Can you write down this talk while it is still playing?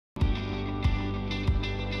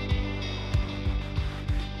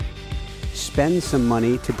spend some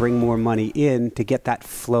money to bring more money in to get that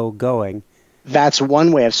flow going. That's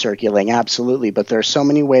one way of circulating, absolutely. But there are so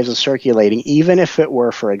many ways of circulating, even if it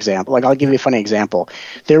were, for example, like I'll give you a funny example.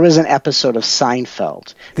 There was an episode of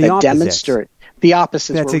Seinfeld that demonstrated the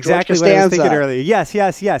opposites. That's exactly what I was thinking earlier. Yes.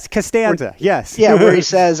 Costanza, yes. Yeah, where he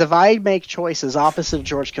says, if I make choices opposite of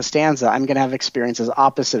George Costanza, I'm going to have experiences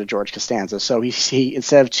opposite of George Costanza. So he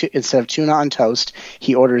instead of tuna on toast,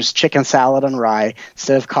 he orders chicken salad on rye.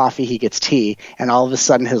 Instead of coffee, he gets tea, and all of a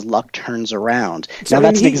sudden his luck turns around. So now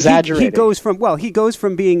that's exaggerated. He goes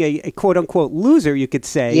from being a quote unquote loser, you could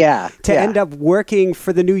say, to end up working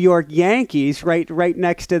for the New York Yankees, right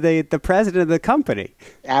next to the president of the company.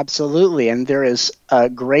 Absolutely, and there is a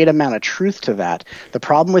great amount of truth to that. The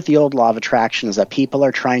problem with the old law of attraction is that people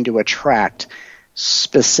are trying to attract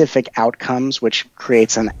specific outcomes, which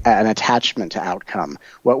creates an attachment to outcome.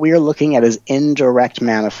 What we are looking at is indirect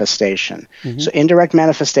manifestation. Mm-hmm. So indirect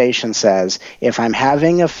manifestation says, if I'm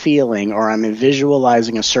having a feeling or I'm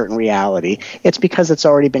visualizing a certain reality, it's because it's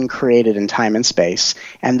already been created in time and space.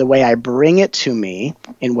 And the way I bring it to me,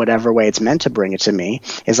 in whatever way it's meant to bring it to me,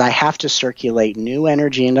 is I have to circulate new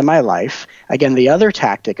energy into my life. Again, the other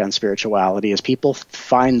tactic on spirituality is people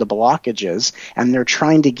find the blockages and they're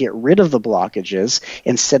trying to get rid of the blockages.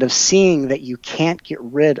 Instead of seeing that you can't get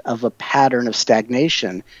rid of a pattern of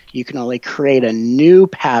stagnation, you can only create a new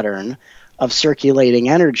pattern of circulating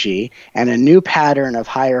energy, and a new pattern of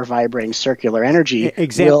higher vibrating circular energy.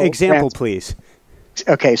 Example, please.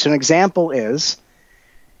 Okay, so an example is,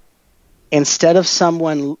 instead of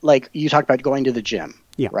someone, like you talked about going to the gym,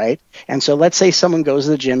 right? And so let's say someone goes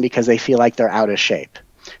to the gym because they feel like they're out of shape.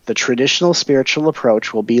 The traditional spiritual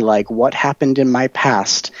approach will be like, what happened in my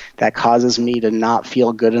past that causes me to not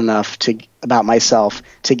feel good enough about myself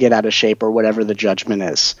to get out of shape, or whatever the judgment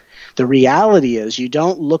is. The reality is you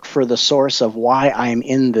don't look for the source of why I'm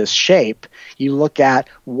in this shape. You look at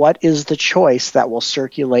what is the choice that will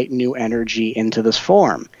circulate new energy into this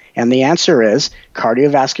form. And the answer is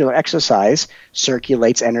cardiovascular exercise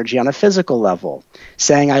circulates energy on a physical level.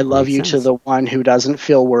 Saying I love you to the one who doesn't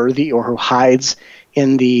feel worthy or who hides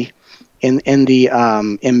in the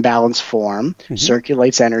imbalanced form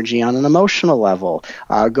circulates energy on an emotional level.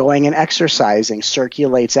 Going and exercising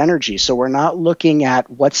circulates energy. So we're not looking at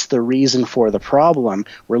what's the reason for the problem.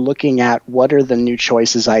 We're looking at what are the new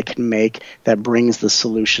choices I can make that brings the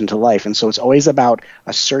solution to life. And so it's always about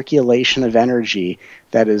a circulation of energy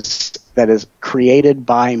that is created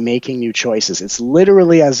by making new choices. It's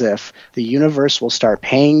literally as if the universe will start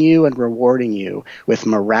paying you and rewarding you with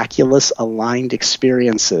miraculous aligned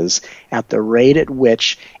experiences at the rate at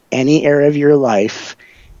which any area of your life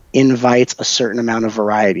invites a certain amount of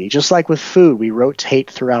variety. Just like with food, we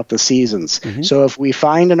rotate throughout the seasons. Mm-hmm. So if we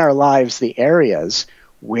find in our lives the areas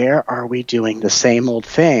where are we doing the same old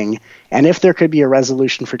thing, and if there could be a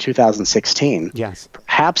resolution for 2016,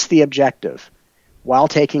 perhaps the objective, while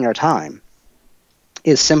taking our time,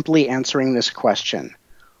 is simply answering this question: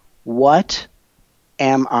 what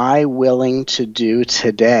am I willing to do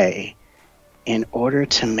today in order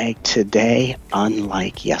to make today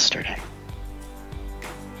unlike yesterday?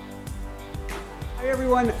 Hi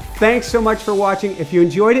everyone, thanks so much for watching. If you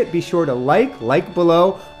enjoyed it, be sure to like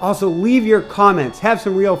below. Also leave your comments, have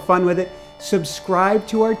some real fun with it. Subscribe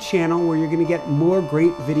to our channel where you're going to get more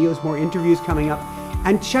great videos, more interviews coming up.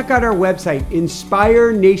 And check out our website,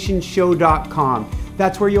 inspirenationshow.com.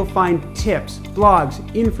 That's where you'll find tips,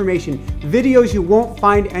 blogs, information, videos you won't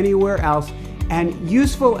find anywhere else, and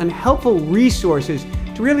useful and helpful resources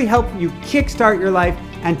to really help you kickstart your life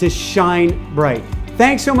and to shine bright.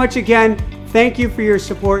 Thanks so much again. Thank you for your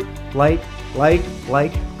support. Like,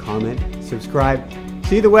 comment, subscribe.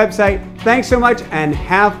 See the website. Thanks so much and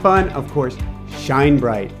have fun. Of course, shine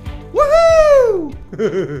bright.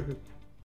 Woohoo!